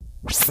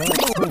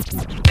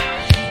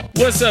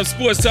What's up,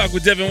 Sports Talk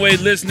with Devin Wade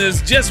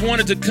listeners? Just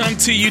wanted to come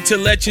to you to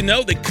let you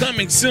know that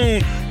coming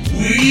soon,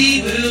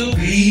 we will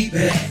be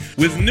back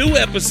with new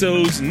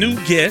episodes, new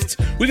guests.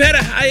 We've had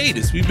a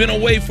hiatus. We've been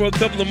away for a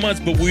couple of months,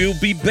 but we'll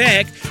be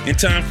back in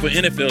time for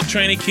NFL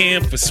training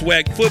camp, for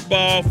swag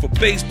football, for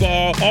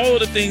baseball, all of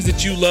the things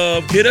that you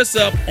love. Hit us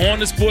up on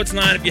the sports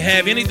line if you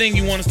have anything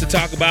you want us to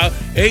talk about.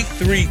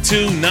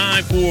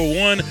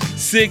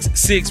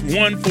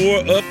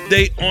 832-941-6614.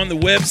 Update on the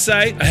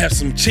website. I have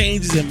some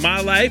changes in my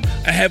life.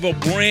 I have a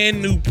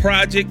brand new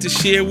project to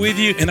share with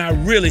you, and I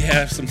really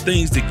have some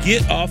things to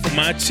get off of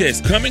my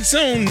chest. Coming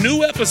soon,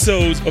 new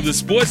episodes of the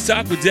Sports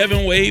Talk with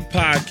Devin Wade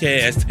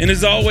podcast. And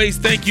as always,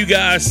 thank you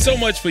guys so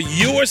much for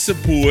your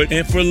support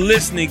and for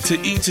listening to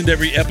each and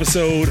every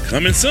episode.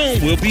 Coming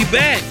soon, we'll be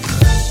back.